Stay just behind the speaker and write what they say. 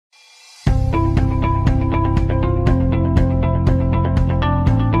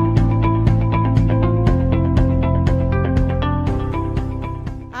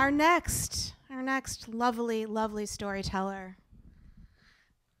next lovely, lovely storyteller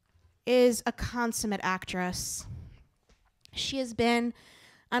is a consummate actress. She has been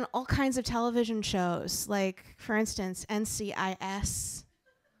on all kinds of television shows, like, for instance, NCIS.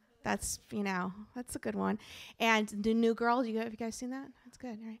 That's a good one. And The New Girl, have you guys seen that? That's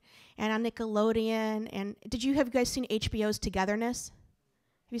good, right? And on Nickelodeon. And have you guys seen HBO's Togetherness?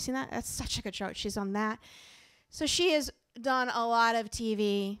 Have you seen that? That's such a good show. She's on that. So she has done a lot of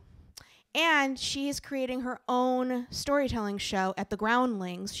TV. And she is creating her own storytelling show at the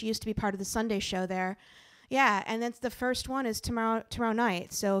Groundlings. She used to be part of the Sunday show there. Yeah, and that's the first one is tomorrow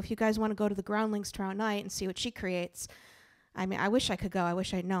night. So if you guys want to go to the Groundlings tomorrow night and see what she creates, I mean, I wish I could go. I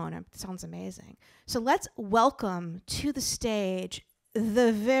wish I'd known. It sounds amazing. So let's welcome to the stage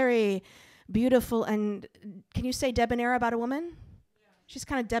the very beautiful and, can you say debonair about a woman? Yeah. She's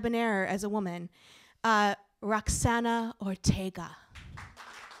kind of debonair as a woman. Roxana Ortega.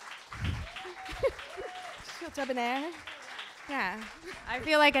 Debonair? Yeah. I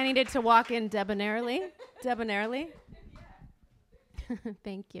feel like I needed to walk in debonairly.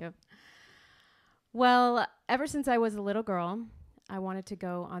 Thank you. Well, ever since I was a little girl, I wanted to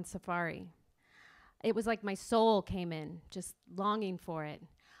go on safari. It was like my soul came in, just longing for it.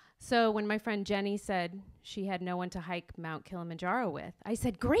 So when my friend Jenny said she had no one to hike Mount Kilimanjaro with, I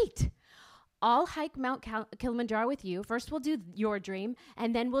said, great. I'll hike Mount Kilimanjaro with you. First we'll do your dream,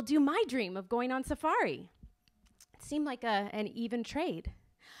 and then we'll do my dream of going on safari. It seemed like an even trade.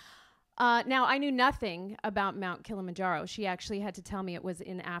 Now, I knew nothing about Mount Kilimanjaro. She actually had to tell me it was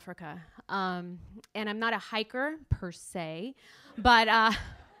in Africa. And I'm not a hiker per se, but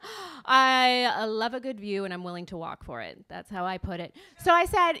I love a good view and I'm willing to walk for it. That's how I put it. So I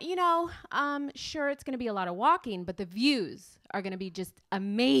said, sure, it's going to be a lot of walking, but the views are going to be just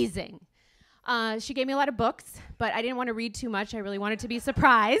amazing. She gave me a lot of books, but I didn't want to read too much. I really wanted to be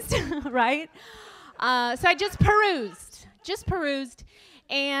surprised, right? So I just perused.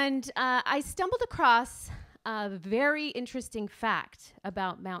 And I stumbled across a very interesting fact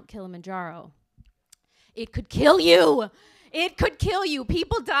about Mount Kilimanjaro. It could kill you. It could kill you.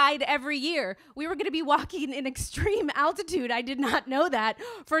 People died every year. We were going to be walking in extreme altitude. I did not know that.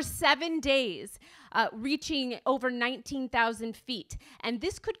 For 7 days, reaching over 19,000 feet. And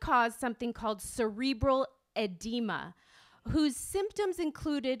this could cause something called cerebral edema, whose symptoms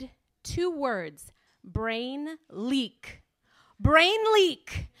included 2 words, brain leak. Brain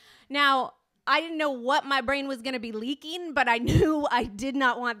leak. Now, I didn't know what my brain was going to be leaking, but I knew I did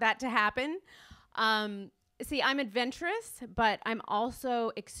not want that to happen. See, I'm adventurous, but I'm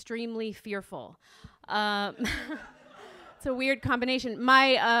also extremely fearful. It's a weird combination.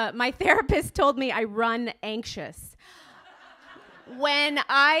 My therapist told me I run anxious. When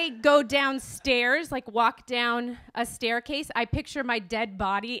I go downstairs, like walk down a staircase, I picture my dead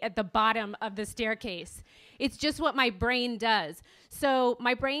body at the bottom of the staircase. It's just what my brain does. So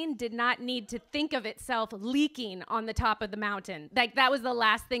my brain did not need to think of itself leaking on the top of the mountain. Like, that was the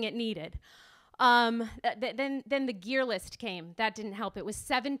last thing it needed. Then the gear list came. That didn't help. It was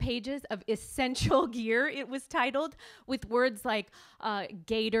 7 pages of essential gear, it was titled, with words like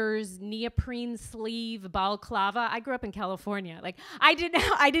gaiters, neoprene sleeve, balaclava. I grew up in California. Like, I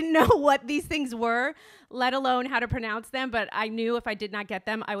didn't know what these things were, let alone how to pronounce them, but I knew if I did not get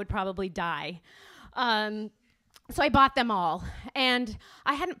them, I would probably die. So I bought them all. And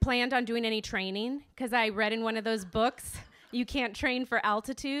I hadn't planned on doing any training because I read in one of those books, you can't train for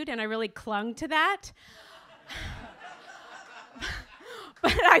altitude, and I really clung to that.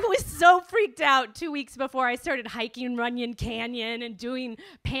 But I was so freaked out 2 weeks before I started hiking Runyon Canyon and doing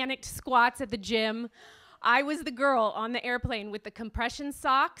panicked squats at the gym. I was the girl on the airplane with the compression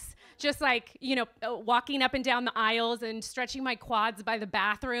socks, just like, walking up and down the aisles and stretching my quads by the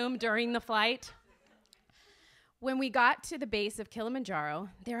bathroom during the flight. When we got to the base of Kilimanjaro,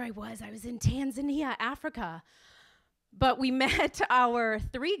 there I was in Tanzania, Africa. But we met our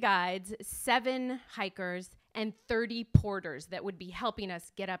 3 guides, 7 hikers, and 30 porters that would be helping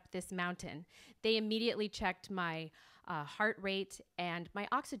us get up this mountain. They immediately checked my heart rate and my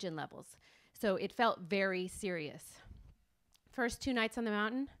oxygen levels. So it felt very serious. First 2 nights on the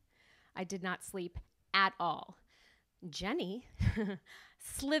mountain, I did not sleep at all. Jenny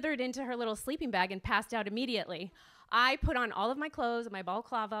slithered into her little sleeping bag and passed out immediately. I put on all of my clothes, my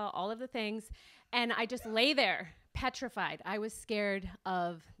balaclava, all of the things, and I just lay there, petrified. I was scared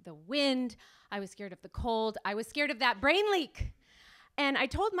of the wind. I was scared of the cold. I was scared of that brain leak. And I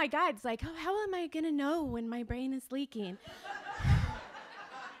told my guides, like, oh, how am I going to know when my brain is leaking?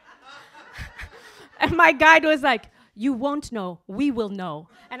 And my guide was like, you won't know. We will know.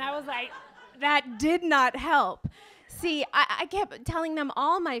 And I was like, that did not help. See, I kept telling them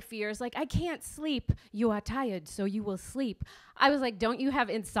all my fears, like, I can't sleep. You are tired, so you will sleep. I was like, don't you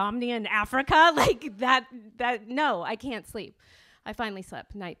have insomnia in Africa? Like, no, I can't sleep. I finally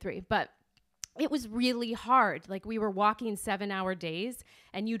slept night 3, but it was really hard. Like, we were walking 7-hour days,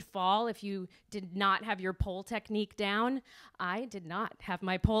 and you'd fall if you did not have your pole technique down. I did not have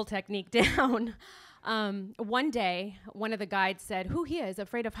my pole technique down. One day, one of the guides said, who here is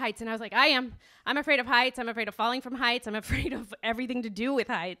afraid of heights? And I was like, I am. I'm afraid of heights. I'm afraid of falling from heights. I'm afraid of everything to do with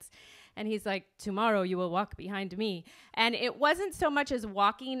heights. And he's like, tomorrow you will walk behind me. And it wasn't so much as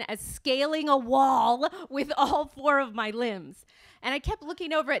walking as scaling a wall with all 4 of my limbs. And I kept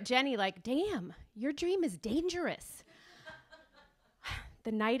looking over at Jenny like, damn, your dream is dangerous.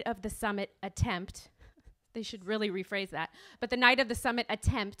 The night of the summit attempt, they should really rephrase that, but the night of the summit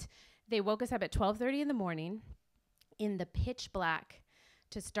attempt, they woke us up at 12:30 in the morning in the pitch black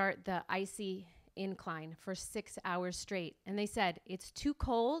to start the icy incline for 6 hours straight. And they said, it's too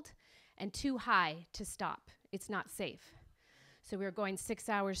cold and too high to stop. It's not safe. So we were going 6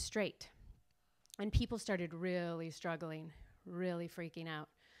 hours straight. And people started really struggling, really freaking out.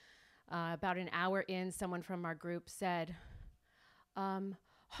 About an hour in, someone from our group said,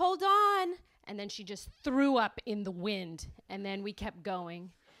 hold on. And then she just threw up in the wind. And then we kept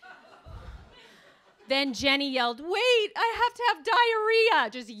going. Then Jenny yelled, wait, I have to have diarrhea.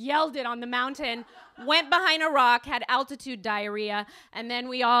 Just yelled it on the mountain, went behind a rock, had altitude diarrhea, and then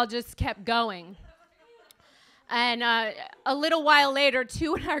we all just kept going. And a little while later,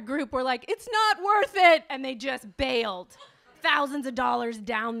 2 in our group were like, it's not worth it. And they just bailed. Thousands of dollars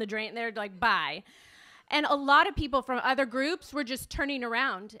down the drain. They're like, bye. And a lot of people from other groups were just turning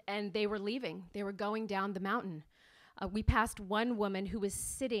around, and they were leaving. They were going down the mountain. We passed one woman who was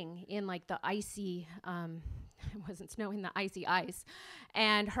sitting in like the icy, it wasn't snow, in the icy ice.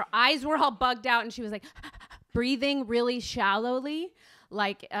 And her eyes were all bugged out, and she was like breathing really shallowly.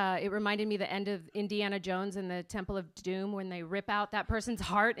 Like it reminded me the end of Indiana Jones and the Temple of Doom when they rip out that person's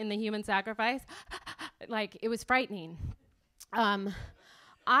heart in the human sacrifice. Like, it was frightening.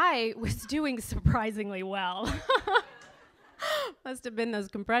 I was doing surprisingly well. Must have been those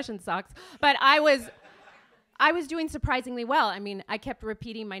compression socks. But I was doing surprisingly well. I mean, I kept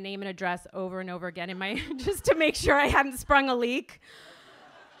repeating my name and address over and over again in my just to make sure I hadn't sprung a leak.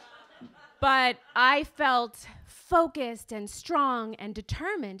 But I felt focused and strong and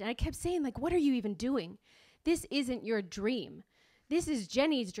determined. And I kept saying, like, what are you even doing? This isn't your dream. This is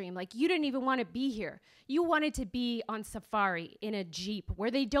Jenny's dream. Like, you didn't even want to be here. You wanted to be on safari in a Jeep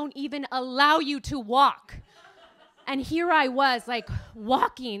where they don't even allow you to walk. And here I was, like,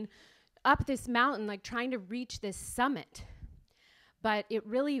 walking up this mountain, like trying to reach this summit. But it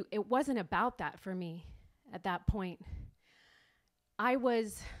wasn't about that for me at that point. I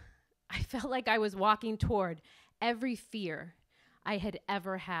felt like I was walking toward every fear I had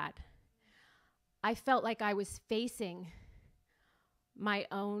ever had. I felt like I was facing my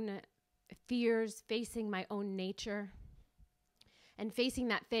own fears, facing my own nature, and facing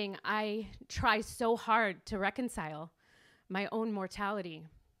that thing I try so hard to reconcile, my own mortality.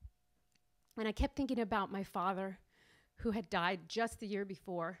 And I kept thinking about my father, who had died just the year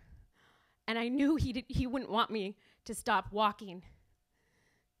before. And I knew he wouldn't want me to stop walking.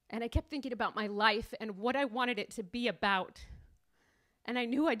 And I kept thinking about my life and what I wanted it to be about. And I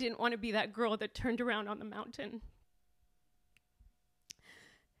knew I didn't want to be that girl that turned around on the mountain.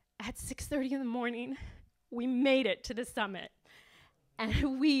 At 6:30 in the morning, we made it to the summit.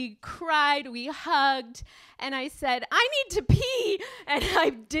 And we cried, we hugged, and I said, I need to pee. And I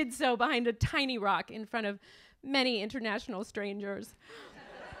did so behind a tiny rock in front of many international strangers.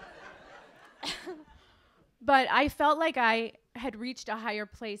 But I felt like I had reached a higher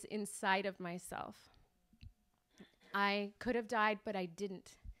place inside of myself. I could have died, but I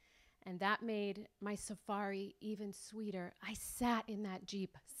didn't. And that made my safari even sweeter. I sat in that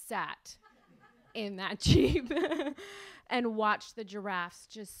Jeep, and watched the giraffes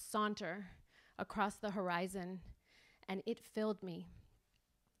just saunter across the horizon, and it filled me.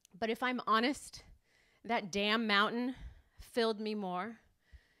 But if I'm honest, that damn mountain filled me more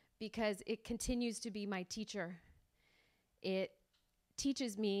because it continues to be my teacher. It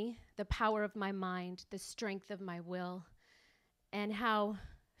teaches me the power of my mind, the strength of my will, and how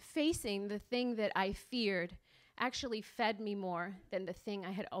facing the thing that I feared actually fed me more than the thing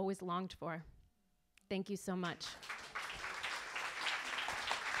I had always longed for. Thank you so much.